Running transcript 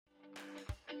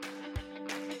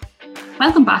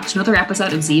Welcome back to another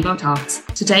episode of Zevo Talks.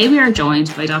 Today we are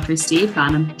joined by Dr. Steve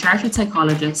Gannon, Chartered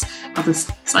Psychologist of the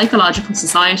Psychological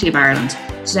Society of Ireland.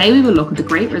 Today we will look at the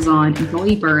Great Resign,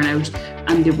 employee burnout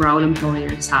and the role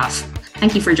employers have.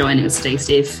 Thank you for joining us today,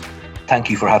 Steve.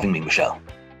 Thank you for having me, Michelle.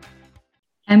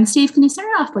 Steve, can you start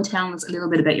off by telling us a little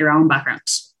bit about your own background?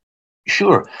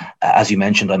 Sure. As you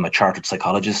mentioned, I'm a Chartered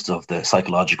Psychologist of the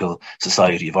Psychological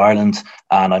Society of Ireland,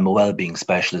 and I'm a wellbeing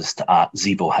specialist at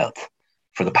Zevo Health.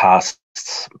 For the past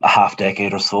half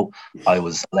decade or so, I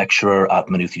was a lecturer at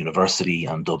Maynooth University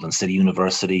and Dublin City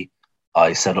University.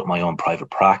 I set up my own private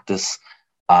practice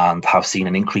and have seen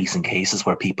an increase in cases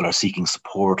where people are seeking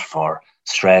support for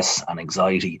stress and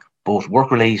anxiety, both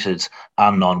work-related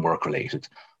and non-work-related.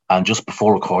 And just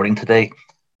before recording today,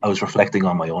 I was reflecting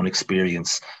on my own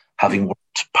experience, having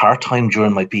worked part-time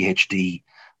during my PhD,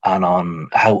 and on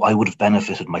how I would have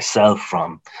benefited myself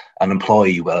from an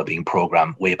employee wellbeing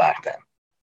program way back then.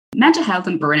 Mental health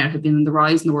and burnout have been on the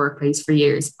rise in the workplace for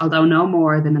years, although no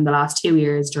more than in the last 2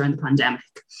 years during the pandemic.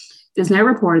 It is now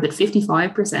reported that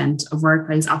 55% of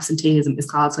workplace absenteeism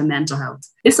is caused by mental health.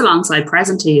 This alongside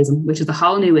presenteeism, which is a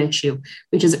whole new issue,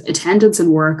 which is attendance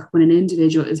in work when an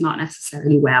individual is not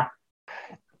necessarily well.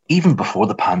 Even before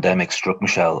the pandemic struck,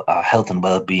 Michelle, a health and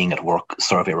wellbeing at work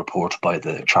survey report by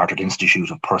the Chartered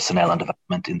Institute of Personnel and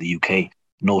Development in the UK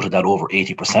noted that over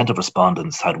 80% of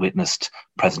respondents had witnessed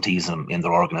presenteeism in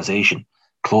their organisation.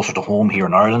 Closer to home here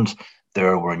in Ireland,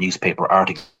 there were newspaper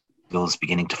articles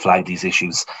beginning to flag these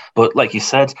issues. But like you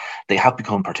said, they have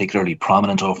become particularly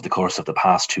prominent over the course of the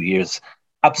past 2 years.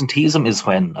 Absenteeism is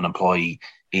when an employee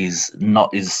is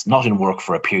not in work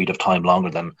for a period of time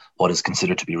longer than what is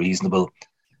considered to be reasonable.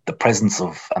 The presence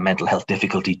of a mental health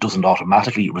difficulty doesn't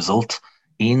automatically result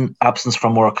in absence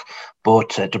from work, but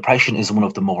depression is one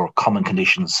of the more common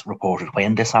conditions reported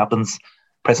when this happens.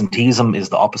 Presenteeism is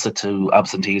the opposite to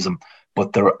absenteeism,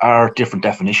 but there are different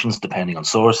definitions depending on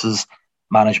sources.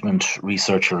 Management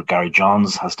researcher Gary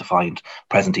Johns has defined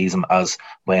presenteeism as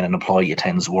when an employee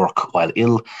attends work while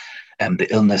ill, and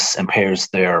the illness impairs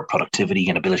their productivity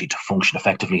and ability to function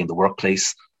effectively in the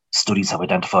workplace. Studies have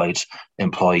identified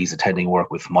employees attending work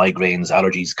with migraines,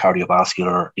 allergies,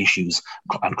 cardiovascular issues,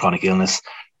 and chronic illness.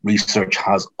 Research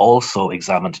has also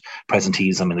examined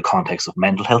presenteeism in the context of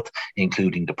mental health,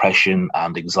 including depression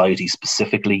and anxiety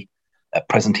specifically.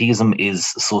 Presenteeism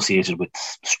is associated with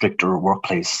stricter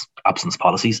workplace absence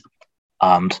policies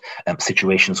and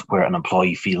situations where an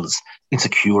employee feels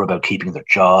insecure about keeping their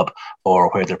job or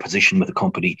where their position with the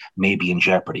company may be in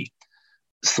jeopardy.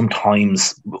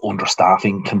 Sometimes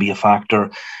understaffing can be a factor.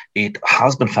 It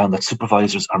has been found that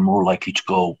supervisors are more likely to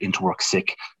go into work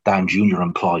sick than junior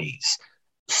employees.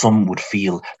 Some would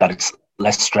feel that it's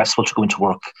less stressful to go into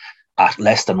work at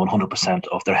less than 100%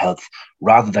 of their health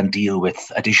rather than deal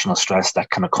with additional stress that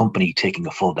can accompany taking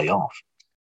a full day off.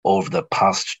 Over the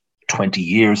past 20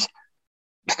 years,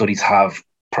 studies have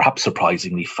perhaps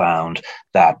surprisingly found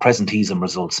that presenteeism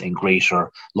results in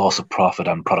greater loss of profit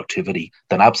and productivity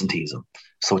than absenteeism.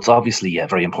 So it's obviously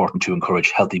very important to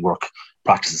encourage healthy work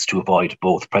practices to avoid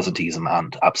both presenteeism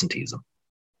and absenteeism.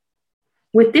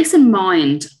 With this in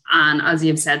mind, and as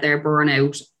you've said there,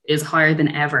 burnout is higher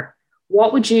than ever.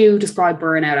 What would you describe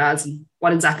burnout as, and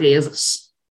what exactly is it?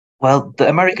 Well, the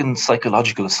American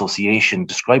Psychological Association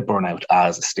described burnout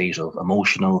as a state of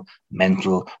emotional,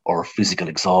 mental, or physical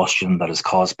exhaustion that is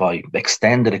caused by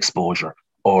extended exposure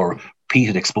or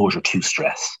repeated exposure to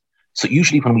stress. So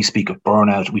usually when we speak of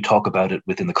burnout, we talk about it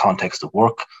within the context of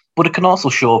work, but it can also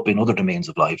show up in other domains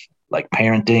of life, like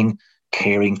parenting,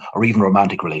 caring, or even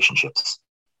romantic relationships.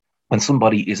 When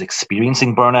somebody is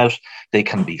experiencing burnout, they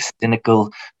can be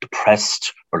cynical,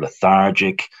 depressed, or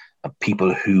lethargic.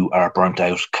 People who are burnt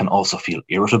out can also feel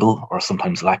irritable or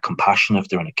sometimes lack compassion if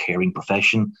they're in a caring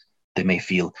profession. They may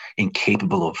feel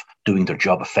incapable of doing their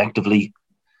job effectively.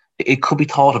 It could be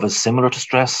thought of as similar to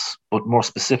stress, but more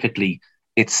specifically,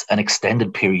 it's an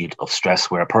extended period of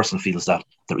stress where a person feels that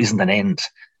there isn't an end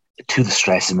to the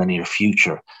stress in the near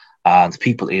future. And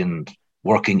people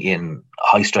working in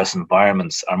high stress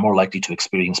environments are more likely to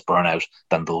experience burnout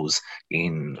than those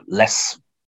in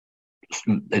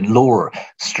lower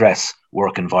stress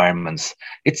work environments.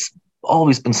 It's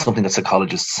always been something that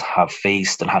psychologists have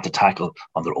faced and had to tackle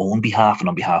on their own behalf and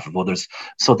on behalf of others.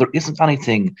 So there isn't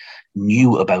anything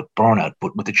new about burnout,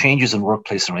 but with the changes in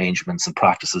workplace arrangements and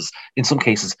practices, in some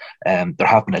cases, there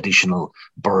have been additional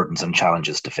burdens and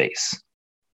challenges to face.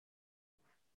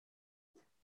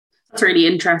 That's really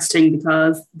interesting,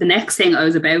 because the next thing I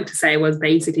was about to say was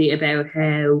basically about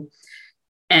how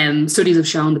studies have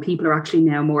shown that people are actually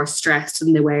now more stressed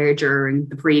than they were during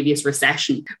the previous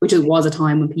recession, which was a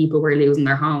time when people were losing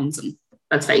their homes and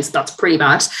let's face it, that's pretty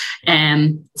bad.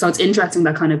 So it's interesting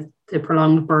that kind of the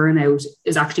prolonged burnout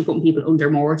is actually putting people under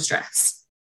more stress.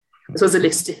 So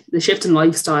the shift in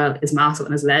lifestyle is massive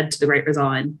and has led to the Great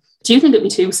Resign. Do you think it'd be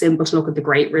too simple to look at the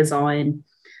Great Resign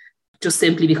just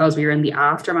simply because we are in the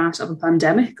aftermath of a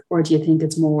pandemic? Or do you think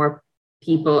it's more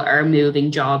people are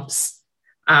moving jobs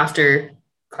after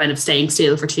kind of staying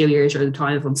still for 2 years during the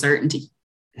time of uncertainty?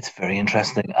 It's very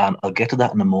interesting, and I'll get to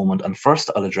that in a moment. And first,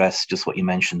 I'll address just what you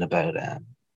mentioned about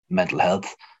mental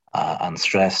health and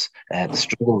stress. The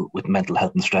struggle with mental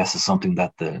health and stress is something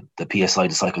that the PSI,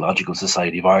 the Psychological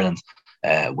Society of Ireland,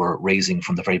 were raising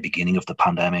from the very beginning of the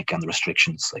pandemic and the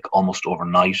restrictions. Like almost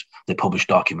overnight, they published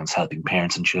documents helping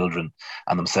parents and children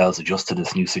and themselves adjust to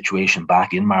this new situation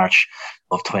back in March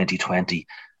of 2020.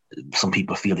 Some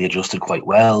people feel they adjusted quite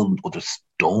well, others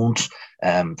don't.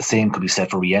 The same could be said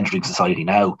for re-entering society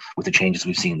now with the changes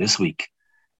we've seen this week.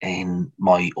 In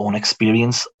my own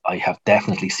experience, I have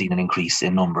definitely seen an increase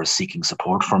in numbers seeking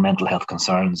support for mental health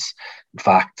concerns. In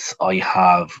fact, I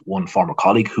have one former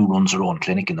colleague who runs her own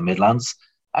clinic in the Midlands,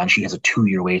 and she has a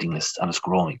 2-year waiting list and it's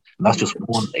growing. And that's just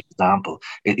one example.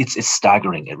 It's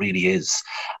staggering, it really is.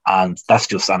 And that's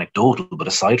just anecdotal. But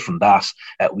aside from that,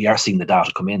 we are seeing the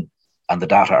data come in. And the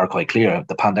data are quite clear.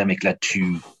 The pandemic led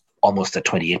to almost a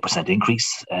 28%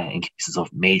 increase in cases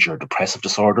of major depressive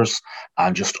disorders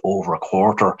and just over a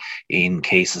quarter in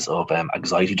cases of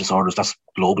anxiety disorders. That's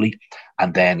globally.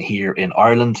 And then here in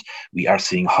Ireland, we are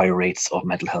seeing higher rates of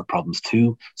mental health problems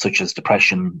too, such as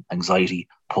depression, anxiety,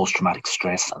 post-traumatic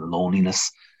stress and loneliness.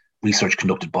 Research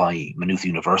conducted by Maynooth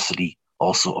University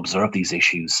also observed these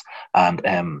issues and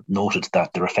noted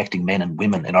that they're affecting men and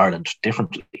women in Ireland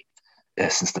differently.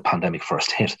 Since the pandemic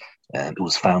first hit, it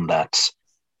was found that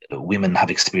women have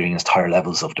experienced higher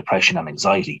levels of depression and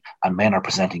anxiety, and men are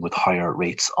presenting with higher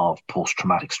rates of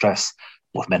post-traumatic stress.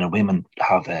 Both men and women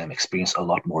have experienced a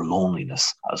lot more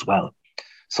loneliness as well.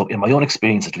 So in my own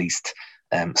experience, at least,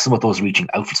 some of those reaching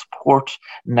out for support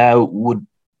now would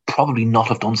probably not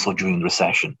have done so during the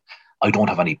recession. I don't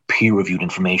have any peer-reviewed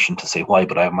information to say why,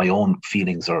 but I have my own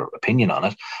feelings or opinion on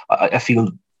it. I feel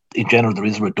in general, there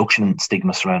is a reduction in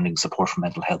stigma surrounding support for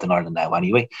mental health in Ireland now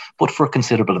anyway, but for a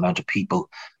considerable amount of people,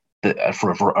 for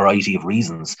a variety of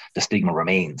reasons, the stigma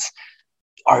remains.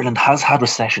 Ireland has had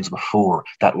recessions before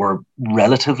that were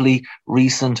relatively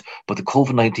recent, but the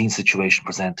COVID-19 situation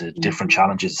presented different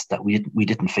challenges that we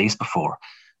didn't face before.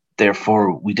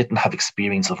 Therefore, we didn't have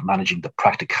experience of managing the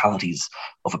practicalities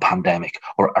of a pandemic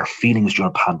or our feelings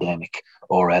during a pandemic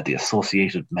or the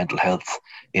associated mental health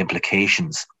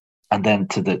implications. And then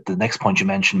to the next point you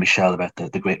mentioned, Michelle, about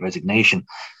the Great Resignation,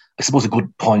 I suppose a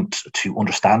good point to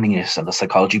understanding it and the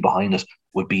psychology behind it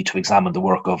would be to examine the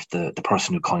work of the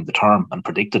person who coined the term and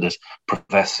predicted it,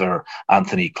 Professor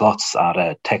Anthony Klotz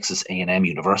at Texas A&M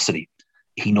University.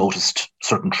 He noticed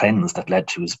certain trends that led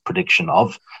to his prediction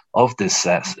of this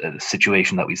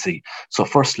situation that we see. So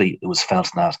firstly, it was felt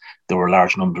that there were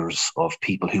large numbers of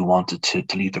people who wanted to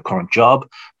leave their current job,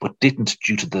 but didn't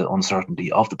due to the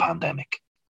uncertainty of the pandemic.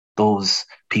 Those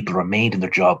people remained in their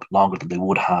job longer than they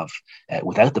would have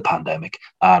without the pandemic.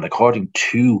 And according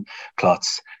to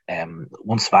Klotz,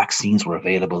 once vaccines were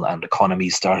available and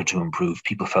economies started to improve,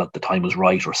 people felt the time was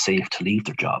right or safe to leave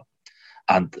their job.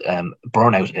 And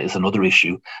burnout is another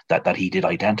issue that he did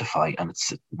identify, and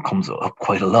it comes up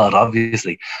quite a lot,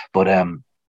 obviously. But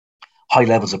high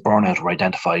levels of burnout were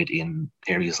identified in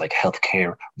areas like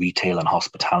healthcare, retail, and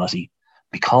hospitality.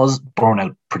 Because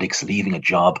burnout predicts leaving a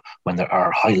job, when there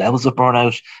are high levels of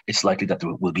burnout, it's likely that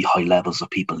there will be high levels of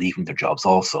people leaving their jobs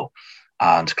also.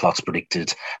 And Klotz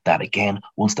predicted that, again,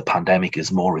 once the pandemic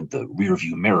is more in the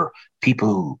rearview mirror,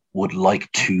 people would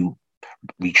like to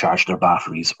recharge their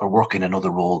batteries or work in another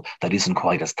role that isn't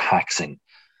quite as taxing.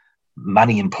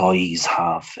 Many employees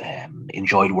have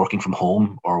enjoyed working from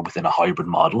home or within a hybrid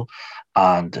model.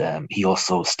 And he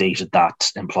also stated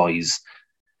that employees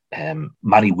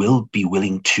many will be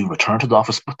willing to return to the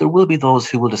office, but there will be those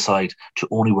who will decide to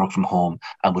only work from home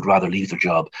and would rather leave their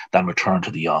job than return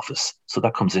to the office. So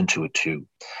that comes into it too.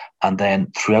 And then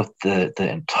throughout the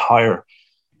entire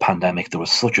pandemic, there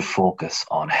was such a focus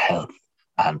on health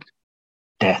and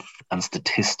death and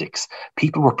statistics.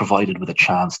 People were provided with a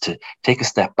chance to take a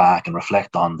step back and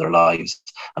reflect on their lives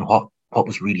and what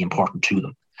was really important to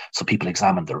them. So people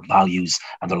examine their values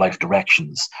and their life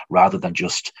directions rather than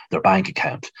just their bank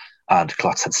account. And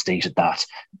Klotz had stated that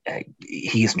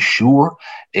he isn't sure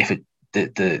if it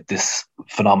this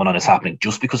phenomenon is happening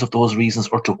just because of those reasons,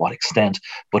 or to what extent,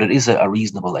 but it is a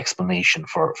reasonable explanation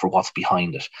for what's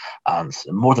behind it. And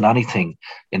more than anything,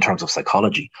 in terms of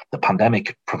psychology, the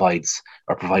pandemic provided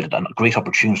a great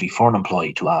opportunity for an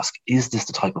employee to ask, is this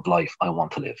the type of life I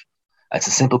want to live? It's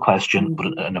a simple question,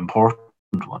 but an important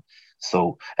one.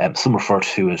 So some refer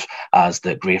to it as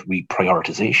the great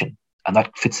reprioritization. And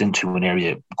that fits into an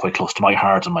area quite close to my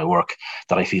heart and my work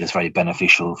that I feel is very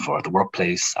beneficial for the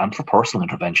workplace and for personal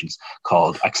interventions,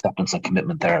 called acceptance and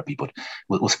commitment therapy. But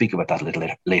we'll speak about that a little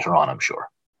later on, I'm sure.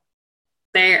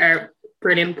 They are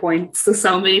brilliant points. There's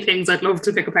so many things I'd love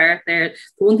to pick apart there.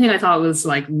 The one thing I thought was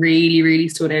like really, really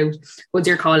stood out was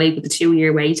your colleague with the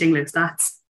 2-year waiting list.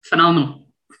 That's phenomenal.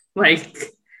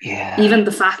 Like, yeah, even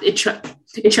the fact it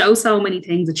shows so many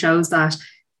things. It shows that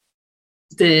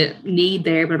the need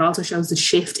there, but it also shows the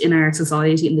shift in our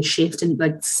society and the shift in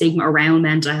like stigma around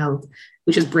mental health,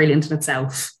 which is brilliant in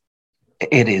itself.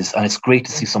 It is, and it's great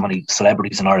to see so many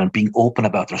celebrities in Ireland being open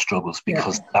about their struggles,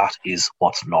 because that is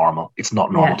what's normal. It's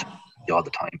not normal to be all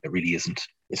the time. It really isn't.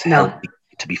 It's healthy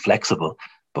to be flexible,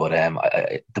 but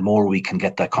the more we can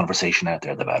get that conversation out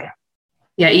there, the better.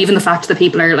 Yeah, even the fact that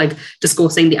people are like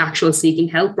discussing the actual seeking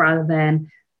help rather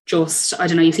than just, I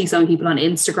don't know, you see some people on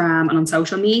Instagram and on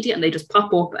social media and they just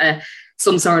pop up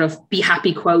some sort of be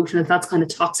happy quote, and if that's kind of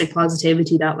toxic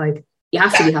positivity, that like, you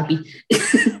have to be happy.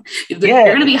 You're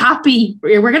going to be happy.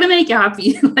 We're going to make you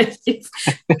happy. Like, if,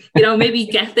 maybe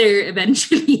get there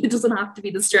eventually. It doesn't have to be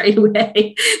the straight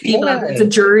away. It's a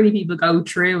journey people go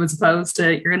through, as opposed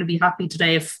to you're going to be happy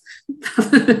today if...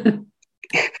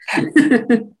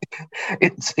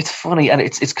 It's funny, and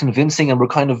it's convincing, and we're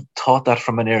kind of taught that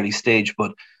from an early stage,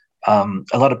 but a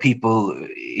lot of people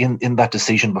in that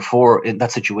decision before, in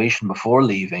that situation before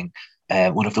leaving,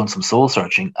 would have done some soul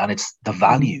searching, and it's the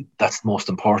value that's most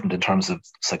important in terms of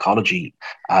psychology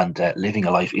and living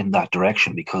a life in that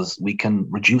direction, because we can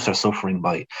reduce our suffering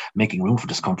by making room for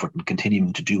discomfort and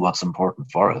continuing to do what's important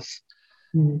for us.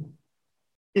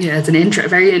 Yeah, it's a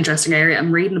very interesting area.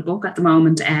 I'm reading a book at the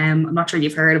moment. I'm not sure if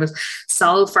you've heard of it.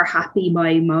 Solve for Happy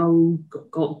by Mo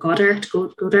Goddard. I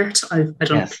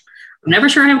don't know. I'm never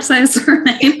sure how to say his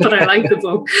surname, but I like the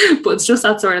book. But it's just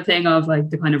that sort of thing of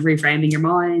like the kind of reframing your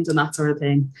mind and that sort of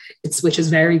thing. Which is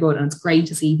very good, and it's great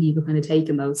to see people kind of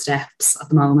taking those steps at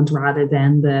the moment, rather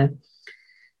than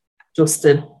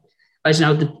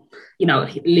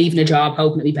leaving a job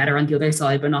hoping it'll be better on the other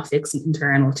side, but not fixing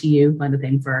internal to you kind of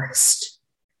thing first.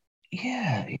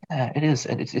 Yeah, it is,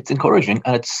 and it's encouraging,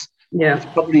 and it's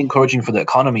probably encouraging for the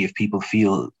economy if people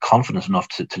feel confident enough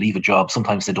to leave a job.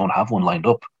 Sometimes they don't have one lined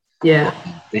up. Yeah,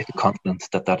 they have the confidence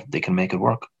that they can make it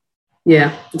work.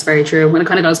 Yeah, it's very true. When it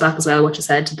kind of goes back as well, what you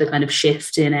said, to the kind of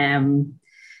shift in how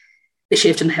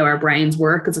our brains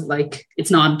work, is like it's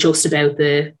not just about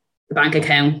the bank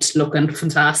account looking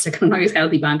fantastic and a nice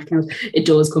healthy bank account. It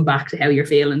does come back to how you're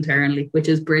feeling internally, which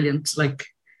is brilliant. Like,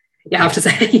 you have to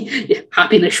say,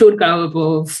 happiness should go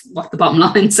above what the bottom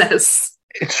line says.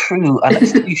 It's true, and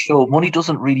it's really show money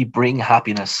doesn't really bring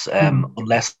happiness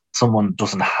unless someone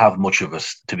doesn't have much of it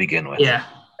to begin with. Yeah.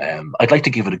 I'd like to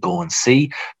give it a go and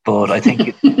see, but I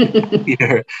think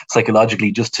here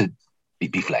psychologically just to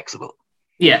be flexible.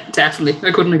 Yeah, definitely.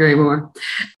 I couldn't agree more.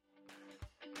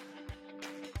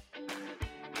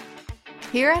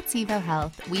 Here at Zevo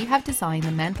Health, we have designed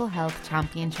the Mental Health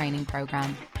Champion Training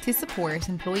Programme to support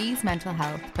employees' mental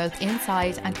health both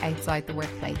inside and outside the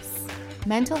workplace.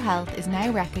 Mental health is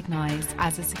now recognised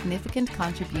as a significant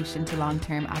contribution to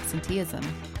long-term absenteeism.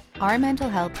 Our mental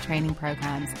health training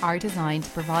programmes are designed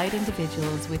to provide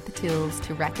individuals with the tools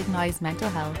to recognise mental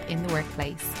health in the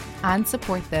workplace and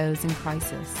support those in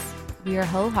crisis. We are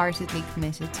wholeheartedly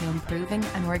committed to improving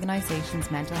an organisation's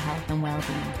mental health and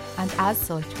well-being, and as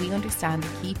such we understand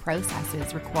the key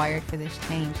processes required for this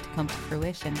change to come to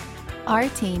fruition. Our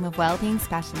team of wellbeing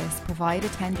specialists provide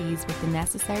attendees with the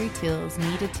necessary tools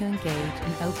needed to engage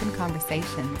in open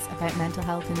conversations about mental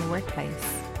health in the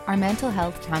workplace. Our mental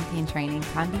health champion training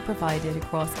can be provided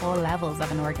across all levels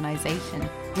of an organisation,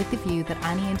 with the view that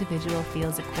any individual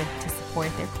feels equipped to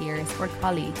support their peers or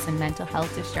colleagues in mental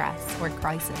health distress or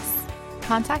crisis.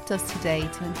 Contact us today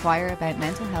to inquire about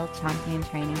mental health champion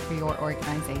training for your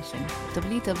organisation.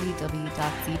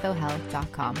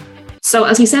 www.zevohealth.com. So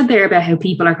as you said there about how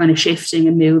people are kind of shifting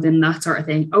and moving, that sort of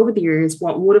thing, over the years,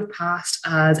 what would have passed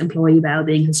as employee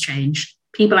wellbeing has changed.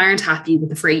 People aren't happy with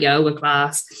the free yoga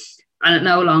class, and it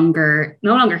no longer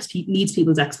meets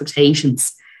people's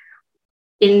expectations.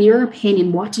 In your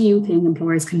opinion, what do you think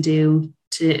employers can do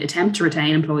to attempt to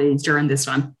retain employees during this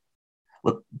time?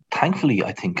 Well, thankfully,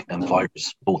 I think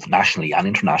employers, both nationally and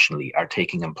internationally, are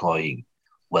taking employee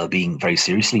well-being very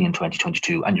seriously in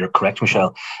 2022. And you're correct,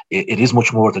 Michelle, it is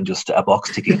much more than just a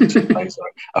box ticking exercise or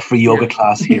a free yoga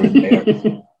class here and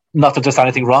there. Not that there's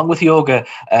anything wrong with yoga.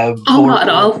 Not at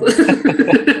all.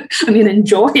 I mean,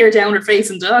 enjoy your downward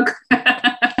facing dog.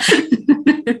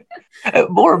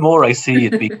 More and more I see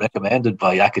it being recommended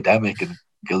by academic and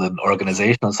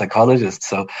organizational psychologists.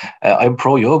 So I'm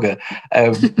pro yoga.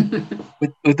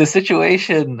 With the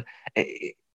situation,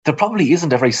 there probably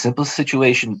isn't a very simple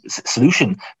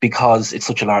solution because it's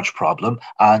such a large problem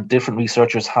and different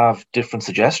researchers have different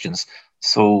suggestions.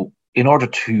 So in order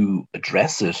to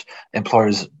address it,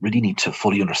 employers really need to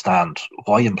fully understand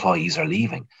why employees are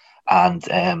leaving. And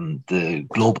the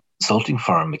global consulting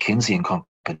firm McKinsey and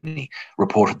Company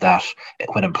reported that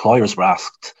when employers were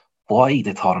asked why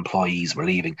they thought employees were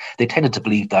leaving, they tended to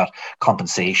believe that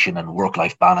compensation and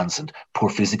work-life balance and poor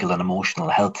physical and emotional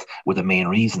health were the main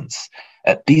reasons.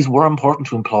 These were important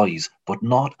to employees, but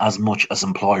not as much as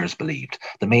employers believed.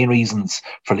 The main reasons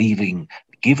for leaving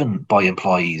given by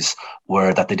employees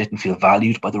were that they didn't feel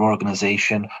valued by their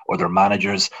organisation or their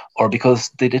managers, or because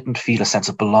they didn't feel a sense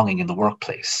of belonging in the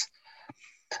workplace.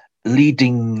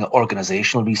 Leading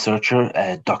organisational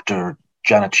researcher, Dr.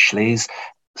 Janet Schleys,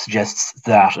 suggests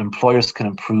that employers can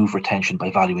improve retention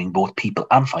by valuing both people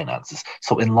and finances.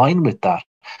 So in line with that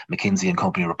McKinsey and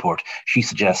Company report, she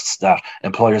suggests that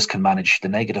employers can manage the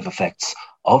negative effects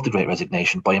of the Great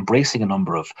Resignation by embracing a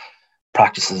number of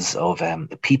practices of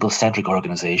people-centric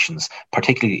organisations,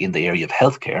 particularly in the area of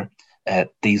healthcare.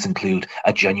 These include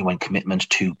a genuine commitment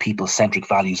to people-centric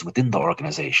values within the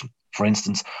organisation. For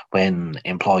instance, when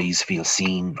employees feel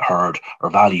seen, heard, or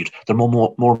valued, they're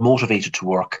more motivated to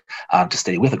work and to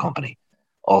stay with a company.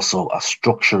 Also, a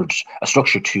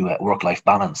structure to work-life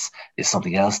balance is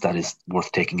something else that is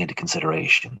worth taking into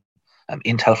consideration.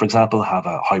 Intel, for example, have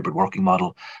a hybrid working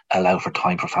model, allow for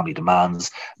time for family demands,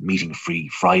 meeting-free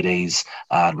Fridays,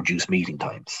 and reduced meeting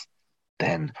times.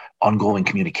 Then ongoing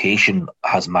communication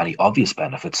has many obvious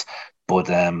benefits, but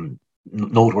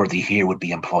noteworthy here would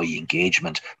be employee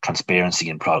engagement, transparency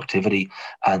and productivity.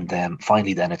 And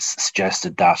finally, then it's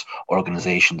suggested that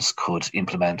organizations could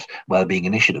implement wellbeing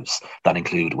initiatives that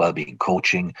include wellbeing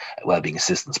coaching, wellbeing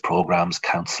assistance programs,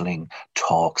 counseling,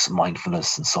 talks,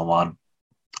 mindfulness, and so on.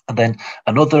 And then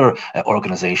another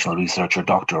organizational researcher,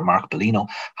 Dr. Mark Bellino,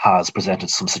 has presented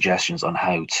some suggestions on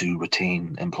how to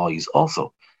retain employees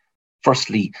also.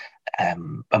 Firstly,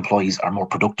 employees are more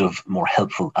productive, more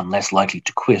helpful, and less likely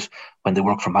to quit when they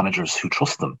work for managers who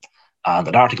trust them. And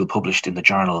an article published in the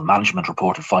journal Management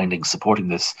reported findings supporting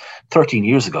this 13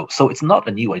 years ago. So it's not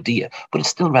a new idea, but it's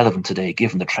still relevant today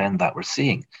given the trend that we're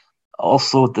seeing.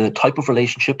 Also, the type of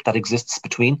relationship that exists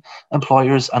between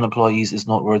employers and employees is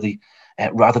noteworthy.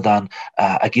 Rather than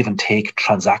a give and take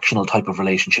transactional type of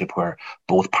relationship where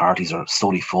both parties are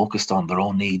solely focused on their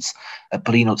own needs,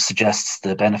 Bellino suggests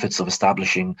the benefits of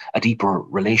establishing a deeper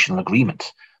relational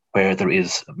agreement where there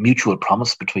is mutual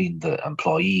promise between the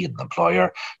employee and the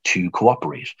employer to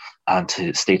cooperate and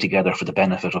to stay together for the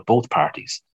benefit of both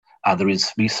parties. And there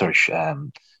is research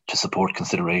to support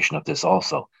consideration of this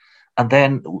also. And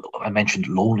then I mentioned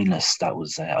loneliness that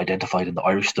was identified in the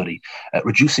Irish study,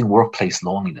 reducing workplace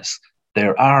loneliness.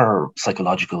 There are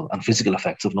psychological and physical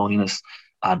effects of loneliness,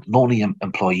 and lonely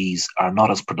employees are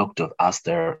not as productive as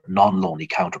their non-lonely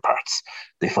counterparts.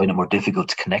 They find it more difficult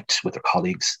to connect with their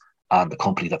colleagues and the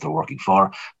company that they're working for,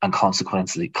 and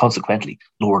consequently,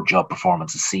 lower job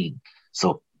performance is seen.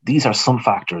 So these are some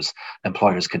factors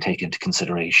employers can take into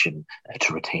consideration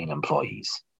to retain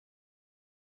employees.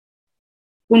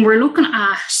 When we're looking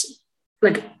at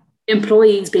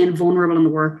employees being vulnerable in the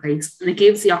workplace, and it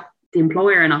gives the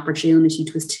employer an opportunity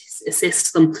to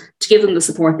assist them, to give them the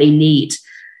support they need.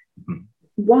 Mm-hmm.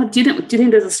 What do you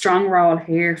think there's a strong role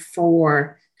here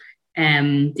for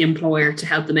the employer to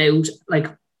help them out,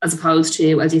 as opposed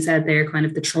to, as you said there, kind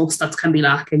of the trust that can be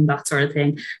lacking, that sort of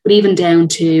thing, but even down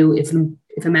to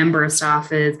if a member of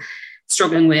staff is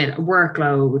struggling with a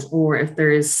workload, or if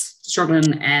there's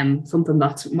struggling something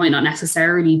that might not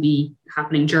necessarily be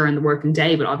happening during the working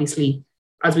day, but obviously,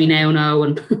 as we now know,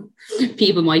 and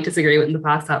people might disagree with in the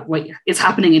past, that it's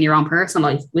happening in your own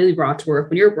personal life, will be brought to work.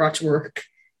 When you're brought to work,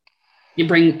 you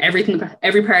bring everything,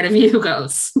 every part of you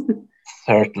goes.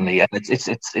 Certainly, and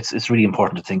it's really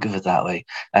important to think of it that way.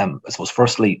 I suppose,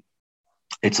 firstly,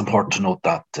 it's important to note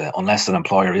that unless an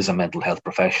employer is a mental health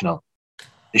professional,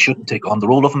 they shouldn't take on the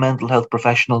role of a mental health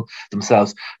professional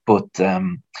themselves, but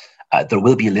there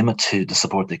will be a limit to the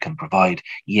support they can provide,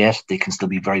 yet they can still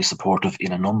be very supportive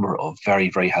in a number of very,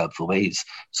 very helpful ways.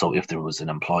 So if there was an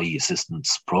employee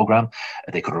assistance program,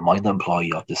 they could remind the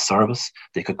employee of this service.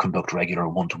 They could conduct regular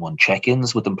one-to-one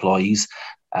check-ins with employees.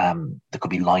 There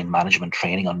could be line management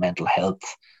training on mental health.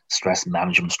 Stress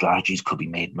management strategies could be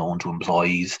made known to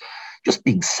employees. Just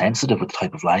being sensitive with the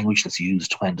type of language that's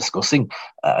used when discussing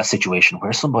a situation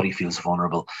where somebody feels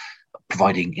vulnerable,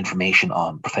 providing information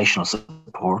on professional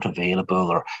support available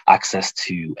or access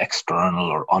to external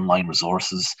or online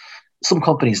resources. Some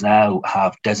companies now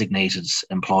have designated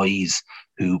employees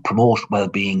who promote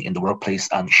well-being in the workplace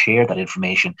and share that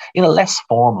information in a less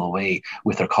formal way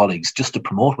with their colleagues just to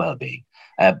promote well-being.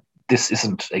 This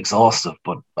isn't exhaustive,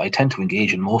 but I tend to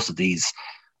engage in most of these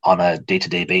on a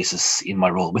day-to-day basis in my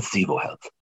role with Zevo Health.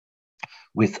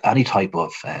 With any type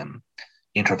of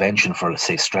intervention for, let's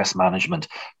say, stress management,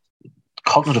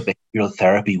 cognitive behavioral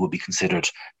therapy would be considered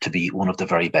to be one of the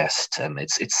very best.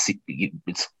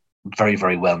 It's very,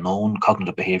 very well known.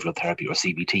 Cognitive behavioral therapy, or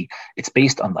CBT, it's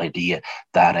based on the idea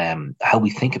that how we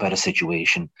think about a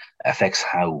situation affects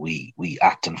how we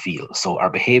act and feel. So our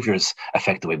behaviors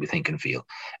affect the way we think and feel.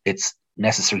 It's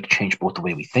necessary to change both the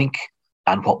way we think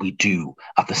and what we do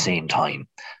at the same time.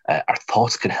 Our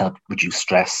thoughts can help reduce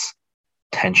stress,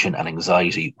 tension, and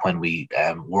anxiety when we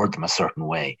word them a certain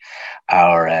way.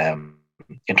 Our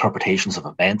interpretations of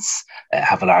events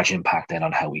have a large impact then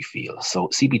on how we feel. So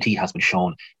CBT has been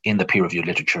shown in the peer-reviewed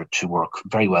literature to work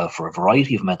very well for a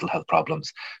variety of mental health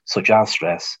problems, such as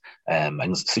stress,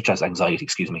 such as anxiety,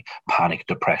 panic,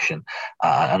 depression,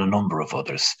 and a number of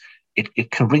others.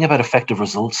 It can bring about effective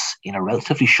results in a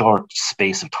relatively short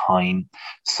space of time.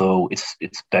 So it's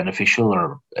beneficial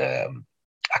or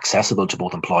accessible to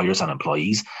both employers and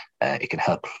employees. It can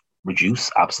help reduce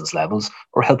absence levels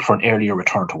or help for an earlier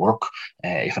return to work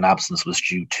if an absence was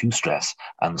due to stress,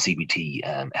 and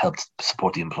CBT helped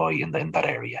support the employee in that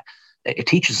area. It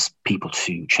teaches people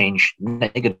to change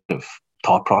negative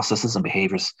thought processes and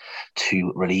behaviours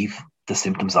to relieve the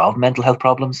symptoms of mental health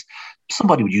problems.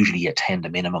 Somebody would usually attend a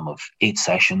minimum of 8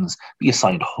 sessions, be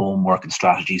assigned homework and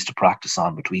strategies to practice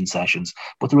on between sessions,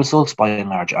 but the results by and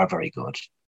large are very good.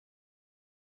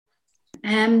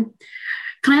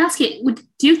 Can I ask you,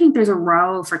 do you think there's a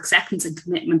role for acceptance and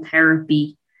commitment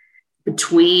therapy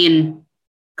between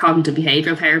cognitive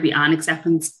behavioral therapy and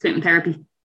acceptance commitment therapy?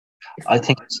 I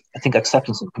think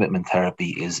acceptance and commitment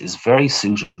therapy is very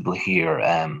suitable here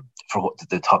for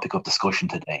the topic of discussion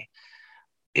today.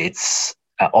 It's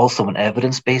also an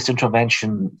evidence-based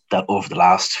intervention that over the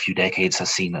last few decades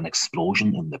has seen an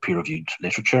explosion in the peer-reviewed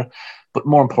literature. But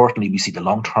more importantly, we see the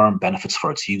long-term benefits for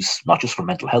its use, not just for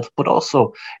mental health, but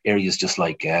also areas just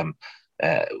like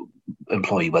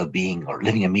employee well-being or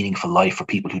living a meaningful life for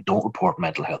people who don't report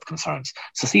mental health concerns.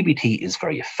 So CBT is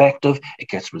very effective. It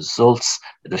gets results.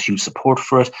 There's huge support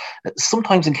for it.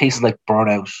 Sometimes in cases like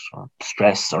burnout or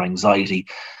stress or anxiety,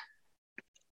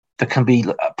 there can be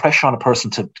pressure on a person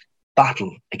to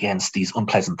battle against these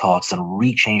unpleasant thoughts and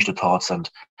rechange the thoughts and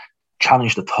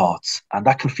challenge the thoughts. And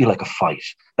that can feel like a fight.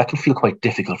 That can feel quite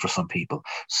difficult for some people.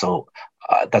 So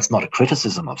that's not a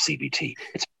criticism of CBT.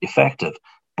 It's effective.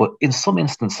 But in some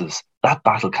instances, that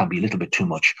battle can be a little bit too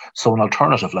much. So an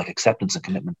alternative like acceptance and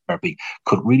commitment therapy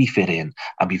could really fit in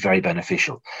and be very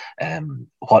beneficial.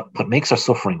 What makes our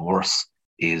suffering worse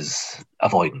is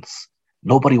avoidance.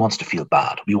 Nobody wants to feel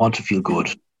bad. We want to feel good.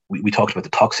 We talked about the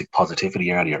toxic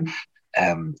positivity earlier.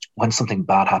 When something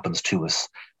bad happens to us,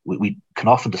 we can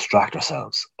often distract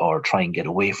ourselves or try and get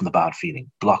away from the bad feeling,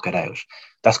 block it out.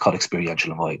 That's called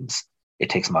experiential avoidance. It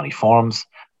takes many forms,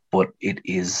 but it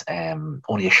is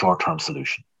only a short-term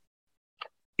solution.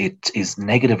 It is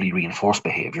negatively reinforced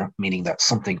behavior, meaning that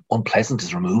something unpleasant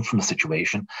is removed from the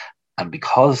situation. And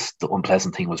because the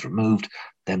unpleasant thing was removed,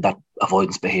 then that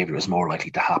avoidance behavior is more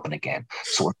likely to happen again.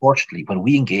 So unfortunately, when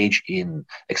we engage in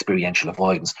experiential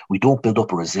avoidance, we don't build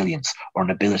up a resilience or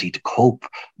an ability to cope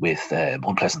with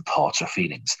unpleasant thoughts or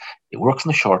feelings. It works in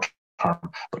the short term,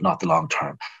 but not the long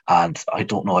term. And I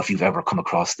don't know if you've ever come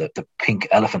across the pink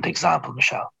elephant example,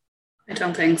 Michelle. I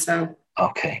don't think so.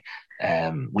 Okay.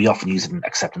 We often use it in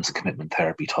acceptance and commitment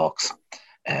therapy talks.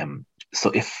 So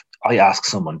if I ask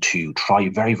someone to try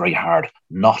very, very hard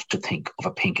not to think of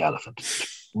a pink elephant,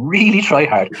 really try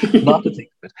hard not to think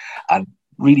of it, and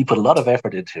really put a lot of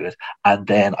effort into it, and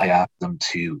then I ask them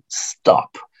to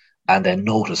stop and then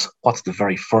notice what's the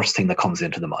very first thing that comes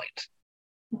into the mind.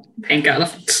 Pink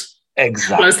elephant.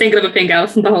 Exactly. Well, I was thinking of a pink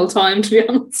elephant the whole time, to be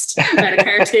honest. I had a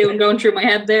cartoon going through my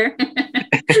head there.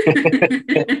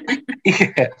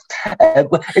 Yeah.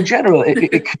 In general, it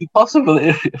can be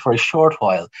possible for a short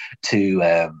while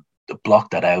to block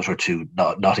that out or to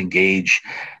not engage,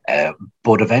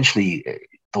 but eventually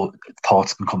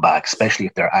thoughts can come back, especially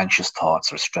if they're anxious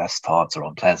thoughts or stress thoughts or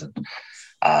unpleasant.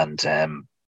 And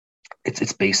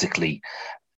it's basically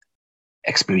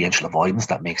experiential avoidance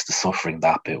that makes the suffering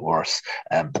that bit worse.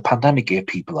 The pandemic gave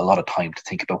people a lot of time to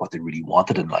think about what they really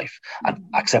wanted in life. And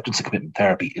acceptance and commitment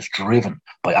therapy is driven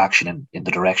by action in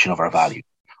the direction of our value,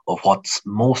 of what's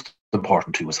most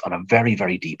important to us on a very,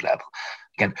 very deep level.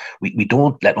 Again, we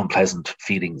don't let unpleasant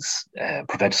feelings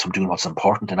prevent us from doing what's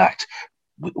important in ACT.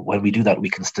 When we do that, we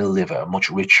can still live a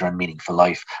much richer and meaningful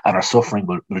life, and our suffering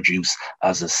will reduce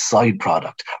as a side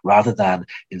product rather than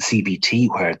in CBT,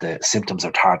 where the symptoms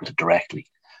are targeted directly.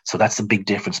 So that's the big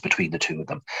difference between the two of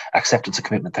them. Acceptance and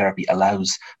commitment therapy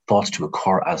allows thoughts to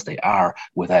occur as they are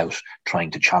without trying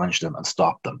to challenge them and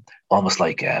stop them. Almost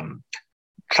like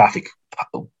traffic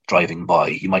driving by.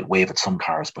 You might wave at some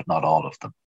cars, but not all of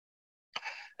them.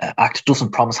 ACT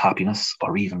doesn't promise happiness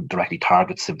or even directly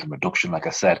target symptom reduction, like I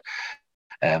said.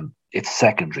 It's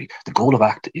secondary. The goal of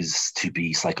ACT is to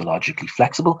be psychologically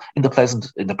flexible in the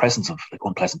presence of like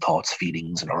unpleasant thoughts,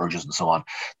 feelings, and urges, and so on.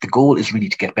 The goal is really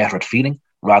to get better at feeling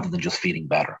rather than just feeling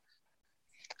better.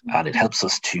 And it helps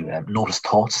us to notice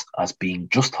thoughts as being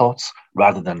just thoughts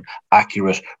rather than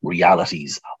accurate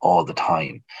realities all the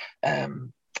time.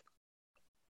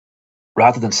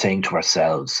 Rather than saying to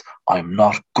ourselves, I'm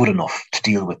not good enough to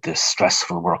deal with this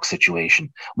stressful work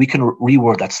situation, we can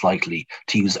reword that slightly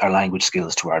to use our language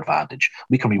skills to our advantage.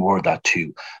 We can reword that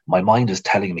to, my mind is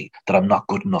telling me that I'm not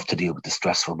good enough to deal with this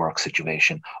stressful work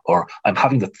situation, or I'm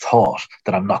having the thought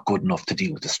that I'm not good enough to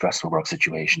deal with this stressful work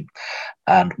situation.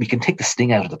 And we can take the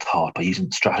sting out of the thought by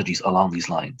using strategies along these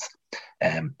lines,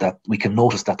 that we can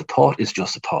notice that the thought is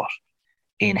just a thought.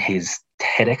 In his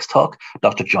TEDx talk,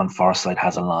 Dr. John Forsythe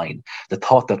has a line: the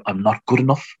thought that I'm not good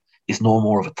enough is no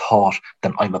more of a thought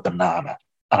than I'm a banana.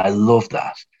 And I love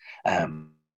that.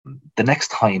 The next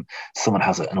time someone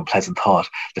has an unpleasant thought,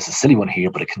 there's a silly one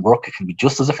here, but it can work. It can be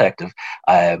just as effective.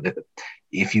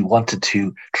 If you wanted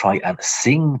to try and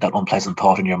sing that unpleasant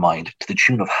thought in your mind to the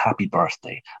tune of Happy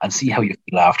Birthday and see how you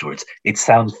feel afterwards. It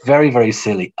sounds very, very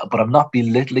silly, but I'm not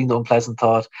belittling the unpleasant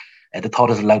thought. The thought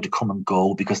is allowed to come and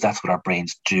go because that's what our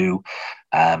brains do.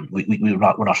 We're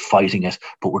not fighting it,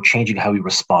 but we're changing how we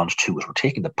respond to it. We're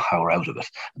taking the power out of it.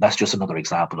 And that's just another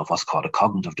example of what's called a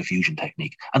cognitive diffusion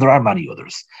technique. And there are many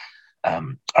others.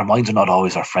 Our minds are not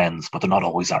always our friends, but they're not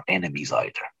always our enemies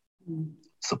either.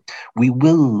 So we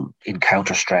will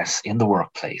encounter stress in the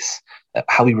workplace.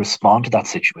 How we respond to that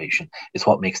situation is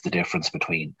what makes the difference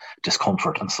between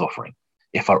discomfort and suffering.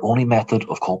 If our only method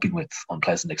of coping with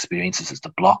unpleasant experiences is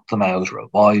to block them out or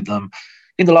avoid them,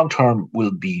 in the long term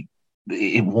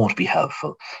it won't be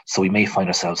helpful. So we may find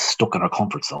ourselves stuck in our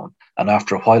comfort zone. And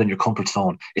after a while in your comfort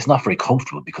zone, it's not very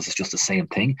comfortable because it's just the same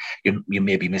thing. You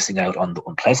may be missing out on the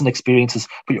unpleasant experiences,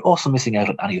 but you're also missing out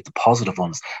on any of the positive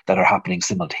ones that are happening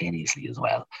simultaneously as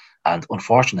well. And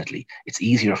unfortunately, it's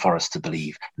easier for us to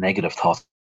believe negative thoughts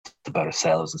about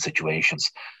ourselves and situations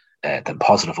than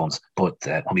positive ones. But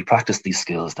when we practice these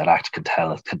skills that ACT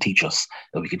can teach us,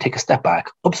 that we can take a step back,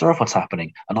 observe what's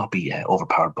happening, and not be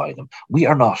overpowered by them. We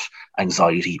are not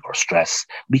anxiety or stress.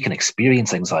 We can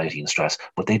experience anxiety and stress,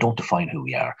 but they don't define who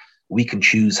we are. We can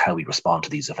choose how we respond to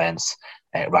these events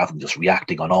rather than just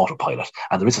reacting on autopilot.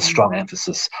 And there is a strong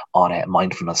emphasis on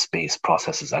mindfulness-based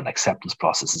processes and acceptance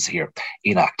processes here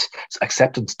in ACT. So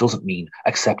acceptance doesn't mean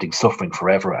accepting suffering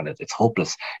forever and it's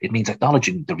hopeless. It means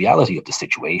acknowledging the reality of the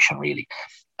situation, really.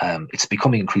 It's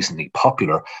becoming increasingly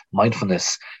popular.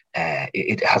 Mindfulness,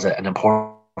 it has an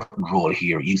important role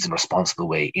here, used in a responsible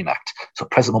way in ACT. So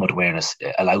present moment awareness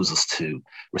allows us to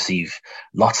receive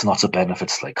lots and lots of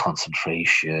benefits like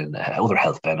concentration, other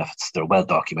health benefits. They're well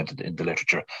documented in the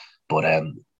literature. But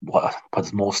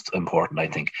what's most important, I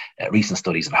think, recent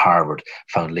studies in Harvard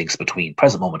found links between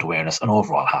present moment awareness and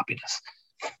overall happiness.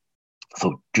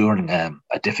 So during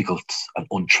a difficult and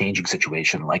unchanging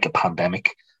situation like a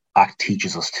pandemic, ACT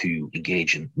teaches us to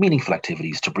engage in meaningful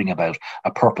activities to bring about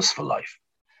a purposeful life.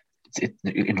 It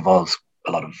involves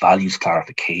a lot of values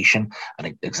clarification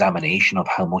and examination of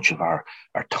how much of our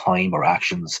time or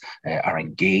actions are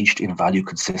engaged in value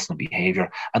consistent behavior.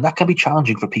 And that can be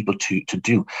challenging for people to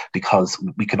do because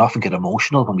we can often get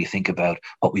emotional when we think about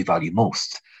what we value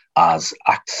most. As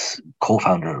ACT's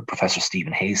co-founder, Professor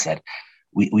Stephen Hayes, said,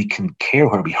 we can care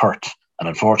where we hurt, and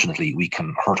unfortunately we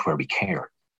can hurt where we care.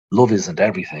 Love isn't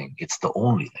everything, it's the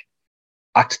only thing.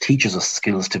 ACT teaches us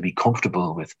skills to be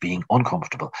comfortable with being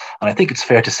uncomfortable. And I think it's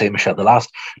fair to say, Michelle, the last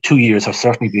 2 years have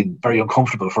certainly been very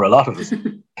uncomfortable for a lot of us.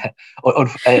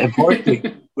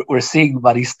 Unfortunately, we're seeing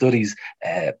many studies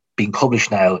being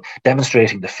published now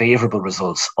demonstrating the favourable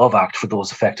results of ACT for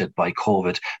those affected by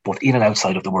COVID, both in and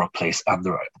outside of the workplace, and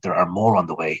there are more on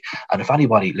the way. And if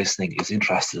anybody listening is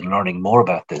interested in learning more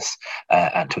about this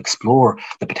and to explore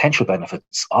the potential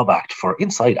benefits of ACT for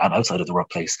inside and outside of the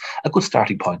workplace, a good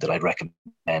starting point that I'd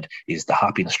recommend is The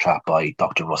Happiness Trap by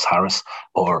Dr. Russ Harris,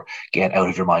 or Get Out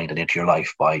of Your Mind and Into Your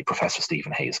Life by Professor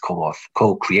Stephen Hayes,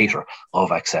 co-creator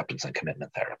of acceptance and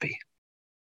commitment therapy.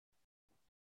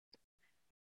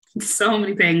 So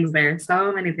many things there,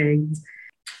 so many things.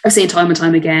 I've seen time and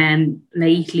time again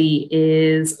lately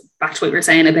is back to what we were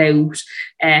saying about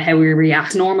how we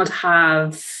react. It's normal to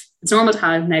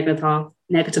have negative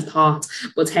thoughts,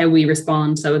 but it's how we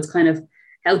respond. So it's kind of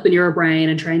helping your brain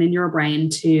and training your brain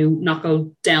to not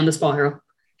go down the spiral,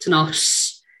 to not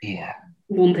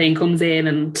one thing comes in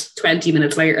and 20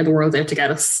 minutes later the world's out to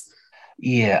get us.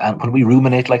 Yeah, and when we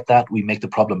ruminate like that, we make the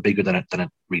problem bigger than it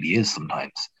really is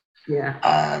sometimes. Yeah.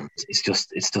 And it's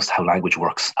just how language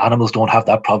works. Animals don't have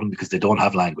that problem because they don't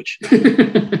have language.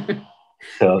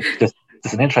 So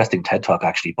there's an interesting TED talk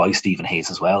actually by Stephen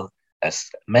Hayes as well, as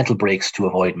mental breaks to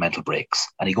avoid mental breaks.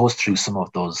 And he goes through some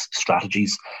of those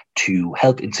strategies to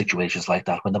help in situations like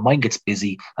that when the mind gets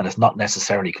busy and it's not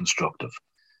necessarily constructive.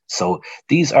 So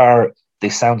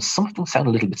some of them sound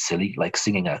a little bit silly, like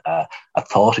singing a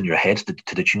thought in your head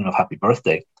to the tune of Happy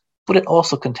Birthday. But it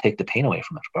also can take the pain away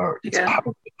from it, or it's power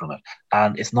away from it.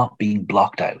 And it's not being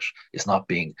blocked out. It's not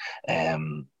being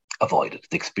avoided.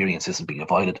 The experience isn't being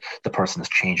avoided. The person is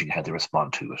changing how they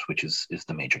respond to it, which is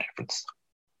the major difference.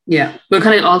 Yeah. But it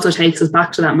kind of also takes us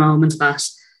back to that moment that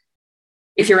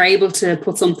if you're able to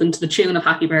put something to the tune of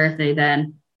Happy Birthday,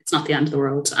 then it's not the end of the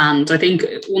world. And I think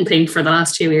one thing for the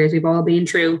last 2 years, we've all been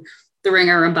through the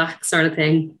ringer and back sort of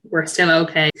thing. We're still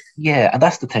okay. Yeah, and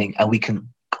that's the thing. And we can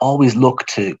always look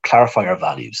to clarify our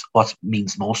values, what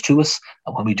means most to us.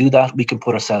 And when we do that, we can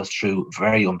put ourselves through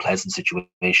very unpleasant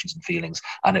situations and feelings,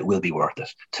 and it will be worth it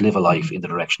to live a life in the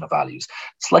direction of values.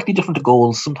 Slightly different to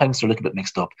goals. Sometimes they're a little bit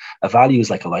mixed up. A value is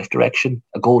like a life direction.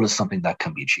 A goal is something that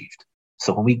can be achieved.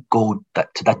 So when we go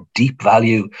to that deep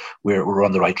value, we're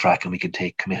on the right track and we can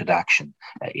take committed action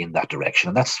in that direction.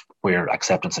 And that's where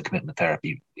acceptance and commitment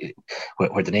therapy,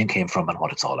 where the name came from and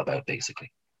what it's all about,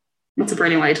 basically. That's a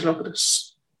brilliant way to look at it.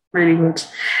 Really good.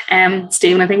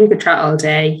 Stephen, I think we could chat all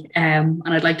day. And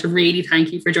I'd like to really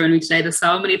thank you for joining me today. There's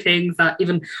so many things that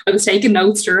even I was taking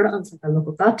notes during it. I was like, I'll look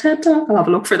up that TED Talk. I'll have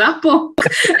a look for that book.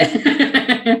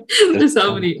 There's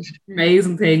so many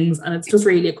amazing things. And it's just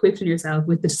really equipping yourself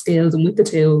with the skills and with the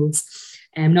tools.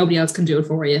 Nobody else can do it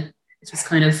for you. It's just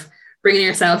kind of bringing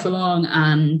yourself along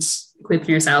and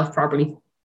equipping yourself properly.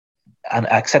 And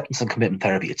acceptance and commitment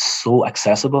therapy, it's so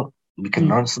accessible. We can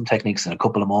learn some techniques in a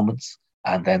couple of moments.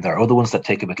 And then there are other ones that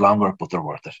take a bit longer, but they're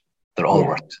worth it. They're all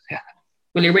worth it. Yeah.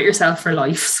 Well, you're with yourself for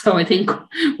life, so I think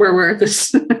we're worth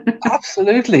it.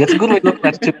 Absolutely. It's a good way of looking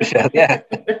at it too, Michelle. Yeah.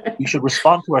 We should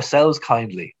respond to ourselves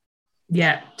kindly.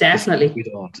 Yeah, definitely. We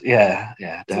don't. Yeah,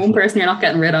 definitely. One person you're not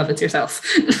getting rid of, it's yourself.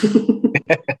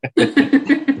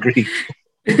 Agreed.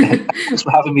 Thanks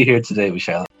for having me here today,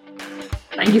 Michelle.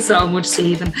 Thank you so much,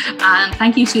 Stephen. And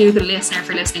thank you to the listener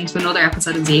for listening to another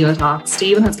episode of Zevo Talk.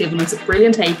 Stephen has given us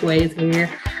brilliant takeaways here,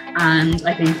 and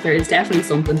I think there is definitely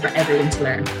something for everyone to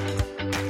learn.